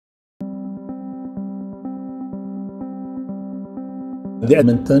The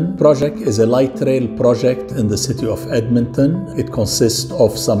Edmonton project is a light rail project in the city of Edmonton. It consists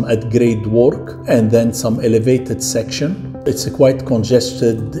of some at-grade work and then some elevated section. It's a quite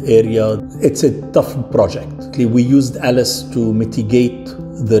congested area. It's a tough project. We used ALICE to mitigate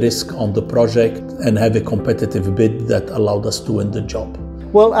the risk on the project and have a competitive bid that allowed us to win the job.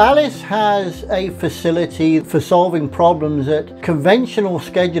 Well, ALICE has a facility for solving problems that conventional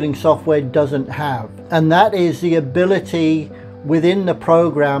scheduling software doesn't have, and that is the ability within the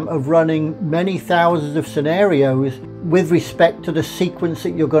program of running many thousands of scenarios with respect to the sequence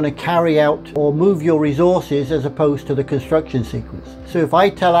that you're going to carry out or move your resources as opposed to the construction sequence. So if I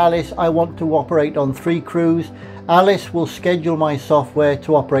tell ALICE I want to operate on 3 crews, ALICE will schedule my software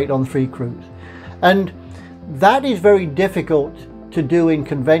to operate on 3 crews. And that is very difficult to do in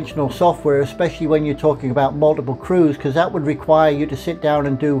conventional software, especially when you're talking about multiple crews, because that would require you to sit down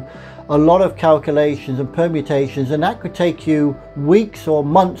and do a lot of calculations and permutations, and that could take you weeks or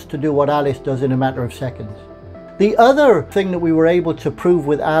months to do what ALICE does in a matter of seconds. The other thing that we were able to prove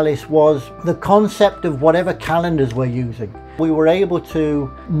with ALICE was the concept of whatever calendars we're using. We were able to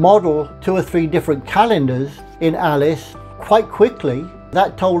model 2 or 3 different calendars in ALICE quite quickly.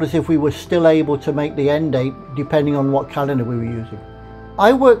 That told us if we were still able to make the end date depending on what calendar we were using.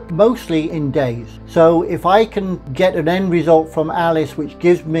 I work mostly in days, so if I can get an end result from ALICE which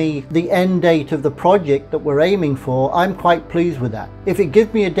gives me the end date of the project that we're aiming for, I'm quite pleased with that. If it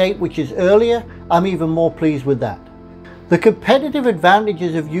gives me a date which is earlier, I'm even more pleased with that. The competitive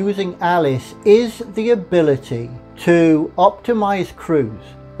advantages of using ALICE is the ability to optimize crews,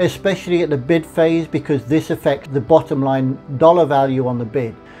 especially at the bid phase, because this affects the bottom line dollar value on the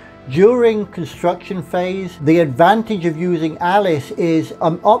bid. During construction phase, the advantage of using ALICE is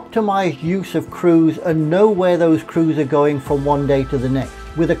an optimized use of crews and know where those crews are going from one day to the next.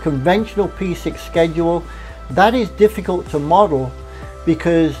 With a conventional P6 schedule, that is difficult to model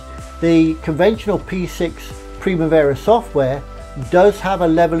because the conventional P6 Primavera software does have a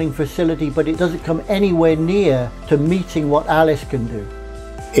leveling facility, but it doesn't come anywhere near to meeting what ALICE can do.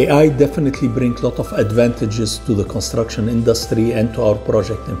 AI definitely brings a lot of advantages to the construction industry and to our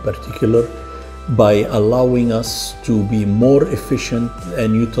project in particular by allowing us to be more efficient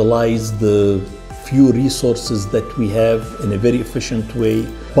and utilize the few resources that we have in a very efficient way.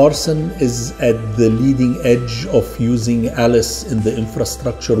 Parsons is at the leading edge of using ALICE in the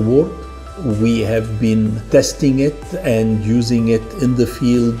infrastructure world. We have been testing it and using it in the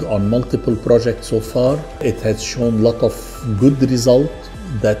field on multiple projects so far. It has shown a lot of good results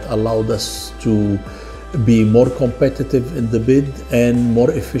that allowed us to be more competitive in the bid and more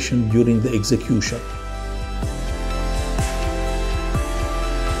efficient during the execution.